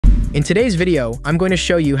In today's video, I'm going to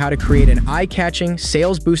show you how to create an eye-catching,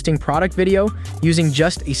 sales-boosting product video using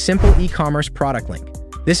just a simple e-commerce product link.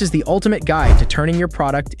 This is the ultimate guide to turning your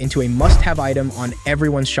product into a must-have item on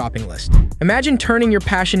everyone's shopping list. Imagine turning your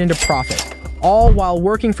passion into profit, all while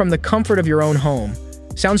working from the comfort of your own home.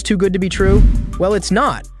 Sounds too good to be true? Well, it's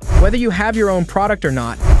not. Whether you have your own product or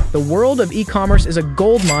not, the world of e-commerce is a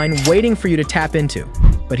goldmine waiting for you to tap into.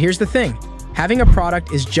 But here's the thing. Having a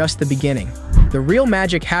product is just the beginning. The real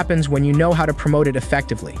magic happens when you know how to promote it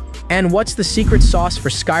effectively. And what's the secret sauce for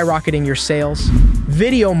skyrocketing your sales?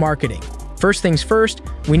 Video marketing. First things first,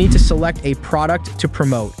 we need to select a product to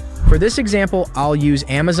promote. For this example, I'll use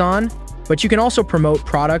Amazon, but you can also promote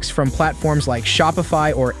products from platforms like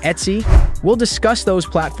Shopify or Etsy. We'll discuss those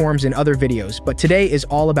platforms in other videos, but today is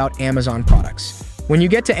all about Amazon products. When you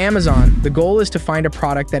get to Amazon, the goal is to find a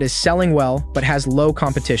product that is selling well but has low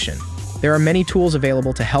competition. There are many tools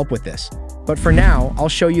available to help with this. But for now, I'll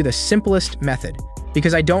show you the simplest method,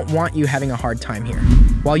 because I don't want you having a hard time here.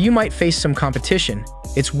 While you might face some competition,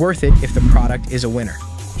 it's worth it if the product is a winner.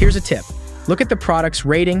 Here's a tip. Look at the product's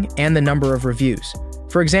rating and the number of reviews.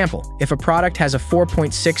 For example, if a product has a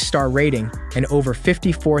 4.6-star rating and over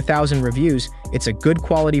 54,000 reviews, it's a good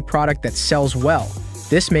quality product that sells well.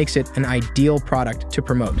 This makes it an ideal product to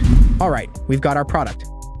promote. All right, we've got our product.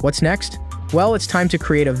 What's next? Well, it's time to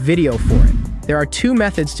create a video for it. There are two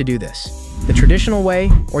methods to do this: the traditional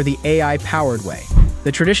way or the AI-powered way.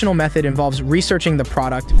 The traditional method involves researching the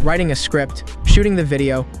product, writing a script, shooting the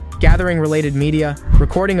video, gathering related media,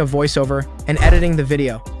 recording a voiceover, and editing the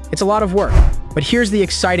video. It's a lot of work. But here's the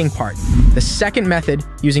exciting part. The second method,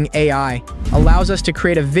 using AI, allows us to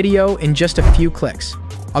create a video in just a few clicks.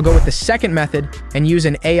 I'll go with the second method and use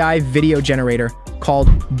an AI video generator called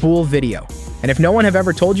Bool Video. And if no one have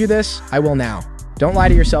ever told you this, I will now. Don't lie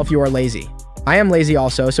to yourself you are lazy. I am lazy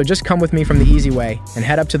also, so just come with me from the easy way and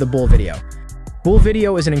head up to the Bool Video. Bool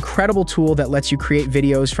Video is an incredible tool that lets you create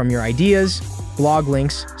videos from your ideas, blog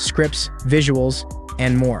links, scripts, visuals,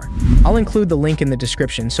 and more. I'll include the link in the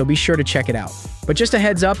description, so be sure to check it out. But just a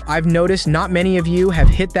heads up, I've noticed not many of you have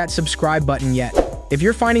hit that subscribe button yet. If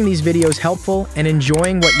you're finding these videos helpful and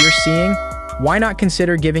enjoying what you're seeing, why not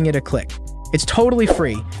consider giving it a click? It's totally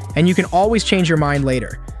free, and you can always change your mind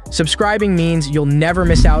later. Subscribing means you'll never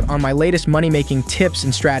miss out on my latest money-making tips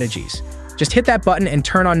and strategies. Just hit that button and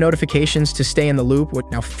turn on notifications to stay in the loop.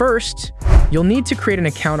 Now first, you'll need to create an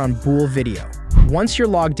account on Bool Video. Once you're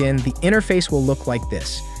logged in, the interface will look like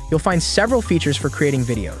this. You'll find several features for creating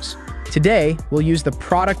videos. Today, we'll use the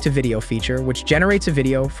product to video feature, which generates a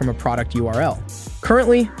video from a product URL.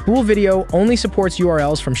 Currently, Bool Video only supports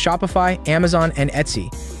URLs from Shopify, Amazon, and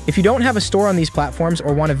Etsy. If you don't have a store on these platforms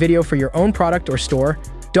or want a video for your own product or store,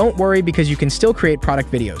 don't worry, because you can still create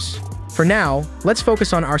product videos. For now, let's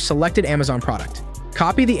focus on our selected Amazon product.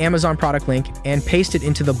 Copy the Amazon product link and paste it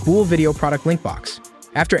into the Bool Video product link box.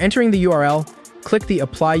 After entering the URL, click the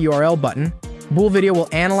Apply URL button. Bool Video will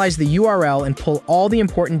analyze the URL and pull all the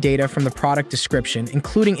important data from the product description,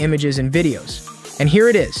 including images and videos. And here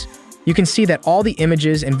it is. You can see that all the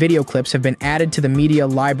images and video clips have been added to the media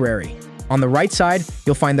library. On the right side,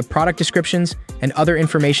 you'll find the product descriptions and other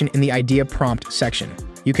information in the idea prompt section.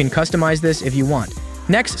 You can customize this if you want.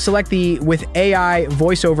 Next, select the With AI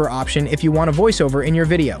voiceover option if you want a voiceover in your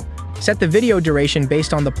video. Set the video duration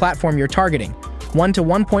based on the platform you're targeting, 1 to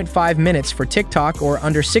 1.5 minutes for TikTok or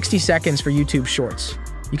under 60 seconds for YouTube Shorts.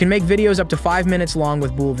 You can make videos up to 5 minutes long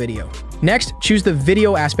with Bool Video. Next, choose the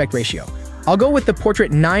video aspect ratio. I'll go with the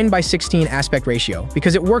portrait 9:16 aspect ratio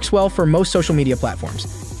because it works well for most social media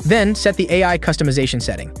platforms. Then, set the AI customization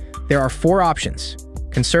setting. There are 4 options: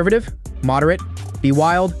 conservative, moderate, be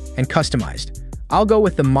wild, and customized. I'll go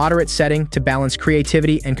with the moderate setting to balance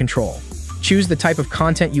creativity and control. Choose the type of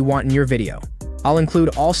content you want in your video. I'll include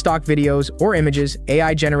all stock videos or images,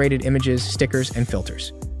 AI-generated images, stickers, and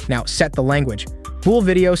filters. Now, set the language. Bool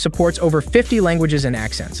Video supports over 50 languages and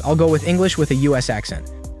accents. I'll go with English with a US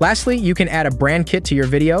accent. Lastly, you can add a brand kit to your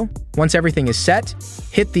video. Once everything is set,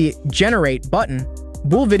 hit the Generate button.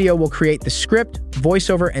 Bool Video will create the script,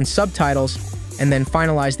 voiceover, and subtitles, and then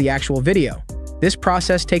finalize the actual video. This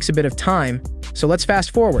process takes a bit of time, so let's fast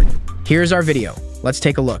forward. Here's our video. Let's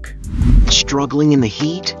take a look. Struggling in the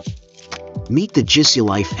heat? Meet the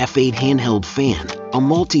Gisulife F8 handheld fan, a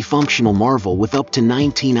multifunctional marvel with up to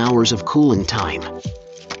 19 hours of cooling time.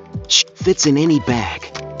 Fits in any bag,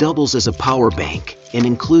 doubles as a power bank, and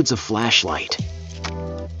includes a flashlight.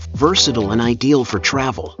 Versatile and ideal for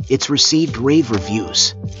travel, it's received rave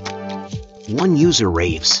reviews. One user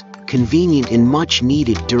raves, convenient and much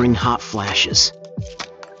needed during hot flashes.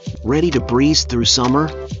 Ready to breeze through summer?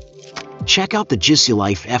 Check out the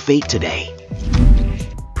Gisulife F8 today.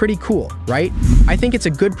 pretty cool, right? I think it's a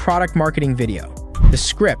good product marketing video. The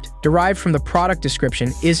script, derived from the product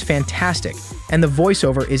description, is fantastic, and the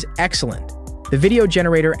voiceover is excellent. The video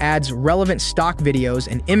generator adds relevant stock videos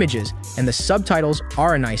and images, and the subtitles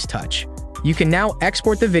are a nice touch. You can now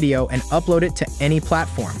export the video and upload it to any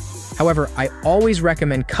platform. However, I always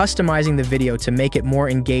recommend customizing the video to make it more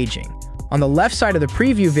engaging. On the left side of the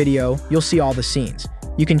preview video, you'll see all the scenes.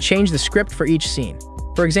 You can change the script for each scene.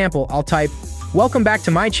 For example, I'll type, "Welcome back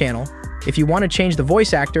to my channel." If you want to change the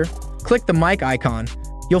voice actor, click the mic icon.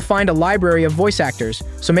 You'll find a library of voice actors,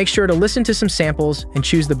 so make sure to listen to some samples and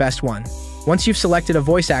choose the best one. Once you've selected a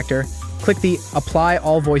voice actor, click the Apply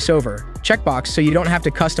All Voiceover checkbox so you don't have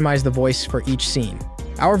to customize the voice for each scene.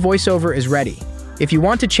 Our voiceover is ready. If you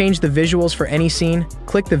want to change the visuals for any scene,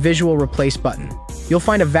 click the Visual Replace button. You'll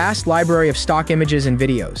find a vast library of stock images and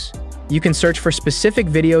videos. You can search for specific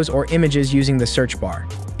videos or images using the search bar.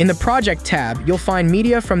 In the Project tab, you'll find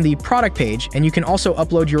media from the product page, and you can also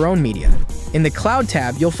upload your own media. In the Cloud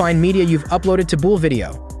tab, you'll find media you've uploaded to Bool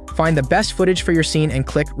Video. Find the best footage for your scene and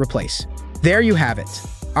click Replace. There you have it.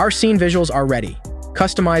 Our scene visuals are ready.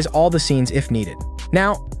 Customize all the scenes if needed.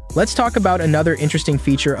 Now, let's talk about another interesting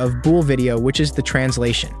feature of Bool Video, which is the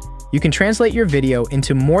translation. You can translate your video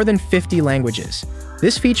into more than 50 languages.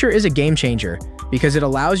 This feature is a game changer because it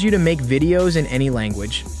allows you to make videos in any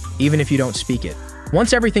language, even if you don't speak it.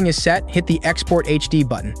 Once everything is set, hit the Export HD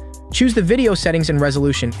button. Choose the video settings and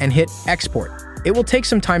resolution and hit Export. It will take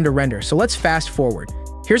some time to render, so let's fast forward.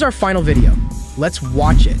 Here's our final video. Let's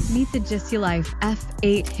watch it. Meet the SMMA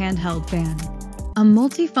F8 handheld fan. A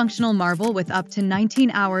multifunctional marvel with up to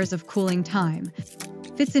 19 hours of cooling time.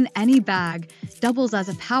 Fits in any bag, doubles as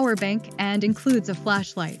a power bank, and includes a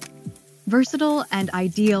flashlight. Versatile and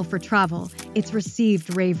ideal for travel, it's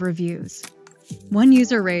received rave reviews. One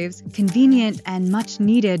user raves, convenient and much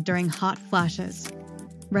needed during hot flashes.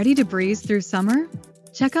 Ready to breeze through summer?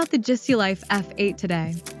 Check out the SMMA F8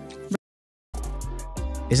 today.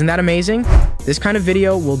 Isn't that amazing? This kind of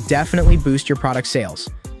video will definitely boost your product sales.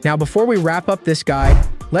 Now, before we wrap up this guide,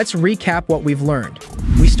 let's recap what we've learned.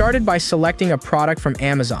 We started by selecting a product from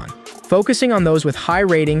Amazon, focusing on those with high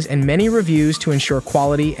ratings and many reviews to ensure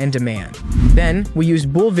quality and demand. Then, we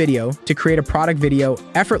used Bool Video to create a product video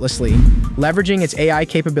effortlessly, leveraging its AI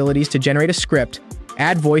capabilities to generate a script,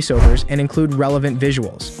 add voiceovers, and include relevant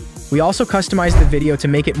visuals. We also customized the video to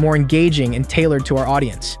make it more engaging and tailored to our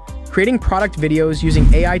audience. Creating product videos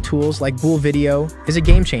using AI tools like Bool Video is a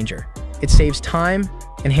game changer. It saves time,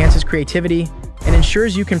 enhances creativity, and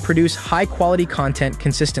ensures you can produce high-quality content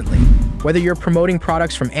consistently. Whether you're promoting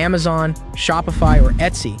products from Amazon, Shopify, or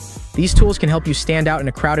Etsy, these tools can help you stand out in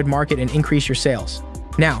a crowded market and increase your sales.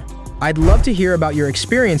 Now, I'd love to hear about your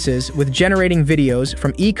experiences with generating videos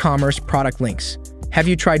from e-commerce product links. Have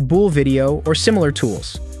you tried Bool Video or similar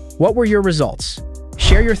tools? What were your results?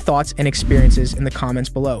 Share your thoughts and experiences in the comments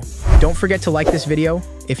below. Don't forget to like this video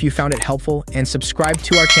if you found it helpful and subscribe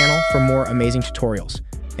to our channel for more amazing tutorials.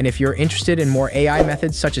 And if you're interested in more AI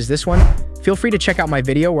methods such as this one, feel free to check out my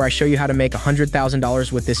video where I show you how to make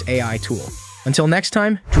 $100,000 with this AI tool. Until next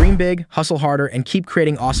time, dream big, hustle harder, and keep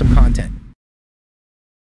creating awesome content.